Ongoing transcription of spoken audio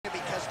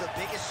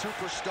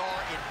superstar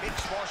in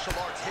mixed martial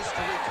arts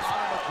history,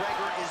 Conor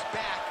McGregor, is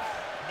back.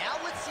 Now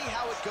let's see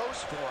how it goes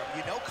for him.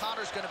 You know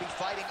Conor's going to be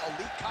fighting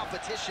elite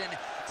competition,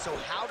 so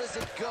how does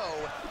it go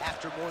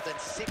after more than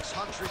 600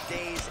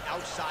 days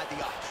outside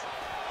the octagon?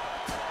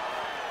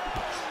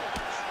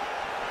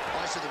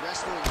 So the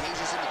wrestler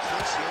engages in the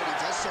clinch here, and he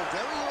does so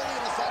very early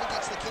in the fight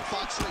against the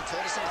kickboxer. He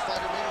told us in the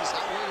fighter meeting he's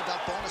not worried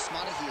about bonus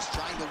money. He is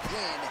trying to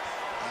win,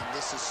 and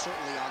this is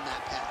certainly on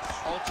that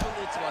path.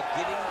 Ultimately, it's about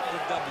getting the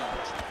W.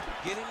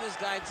 Getting this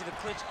guy into the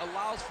clinch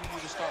allows for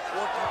you to start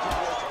working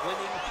towards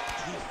winning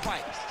the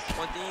fight.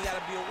 One thing you got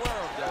to be aware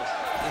of, though,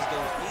 is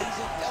those knees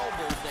and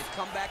elbows that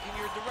come back in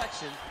your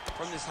direction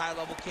from this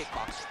high-level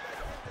kickboxer.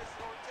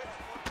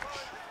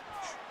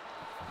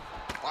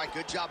 All right,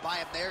 good job by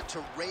him there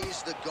to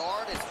raise the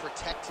guard and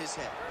protect his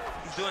head.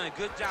 He's doing a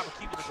good job of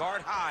keeping the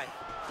guard high,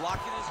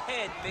 blocking his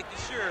head, making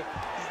sure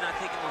he's not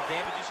taking those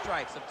damaging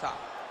strikes up top.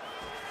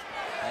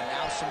 And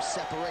now some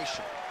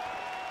separation.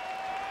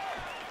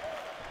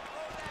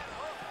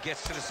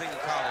 Gets to the single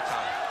collar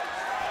tie.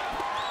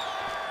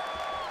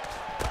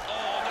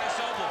 Oh, nice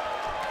elbow.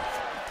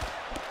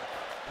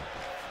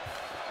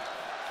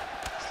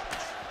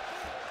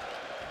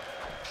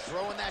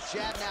 Throwing that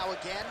jab now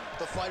again,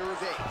 the fighter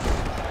evades.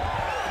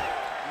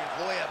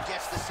 Yevloyev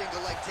gets the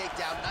single leg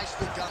takedown,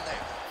 nicely done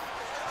there.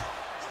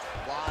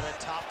 A lot of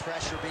top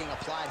pressure being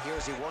applied here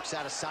as he works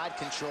out of side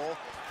control.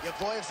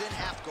 Yevloyev's in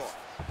half guard.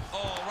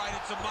 Oh, right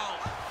into mount.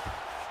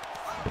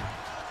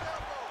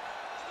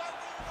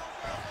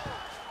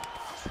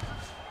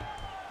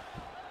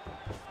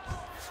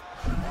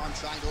 Arm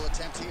triangle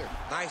attempt here.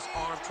 Nice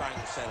arm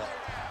triangle setup.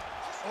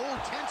 Oh,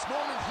 tense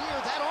moment here.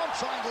 That arm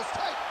triangle's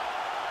tight.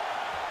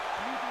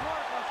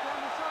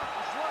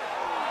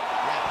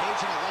 Yeah,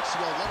 Page and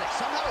Alexio Oleinik.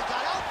 Somehow he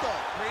got out,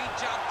 though. Great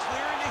job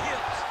clearing the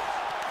hips,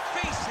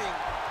 facing,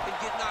 and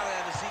getting out of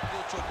that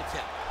Ezekiel choke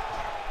attempt.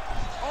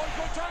 Oh, he's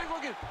going triangle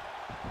again.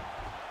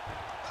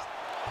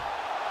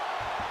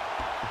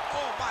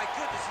 Oh, my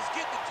goodness, he's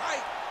getting it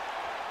tight.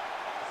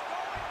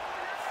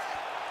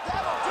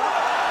 That'll do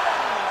it.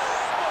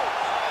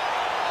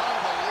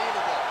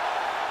 Unbelievable.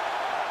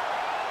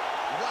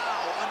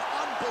 Wow, an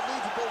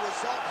unbelievable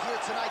result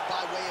here tonight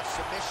by way of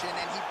submission,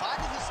 and he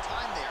bided his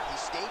time there. He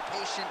stayed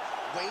patient,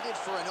 waited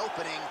for an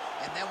opening,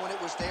 and then when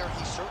it was there,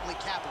 he certainly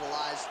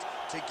capitalized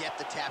to get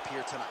the tap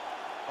here tonight.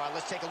 All right,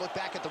 let's take a look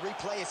back at the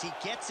replay as he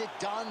gets it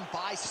done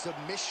by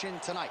submission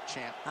tonight,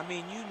 champ. I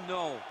mean, you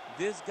know,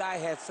 this guy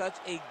has such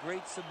a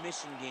great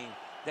submission game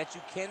that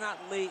you cannot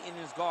lay in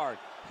his guard.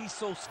 He's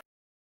so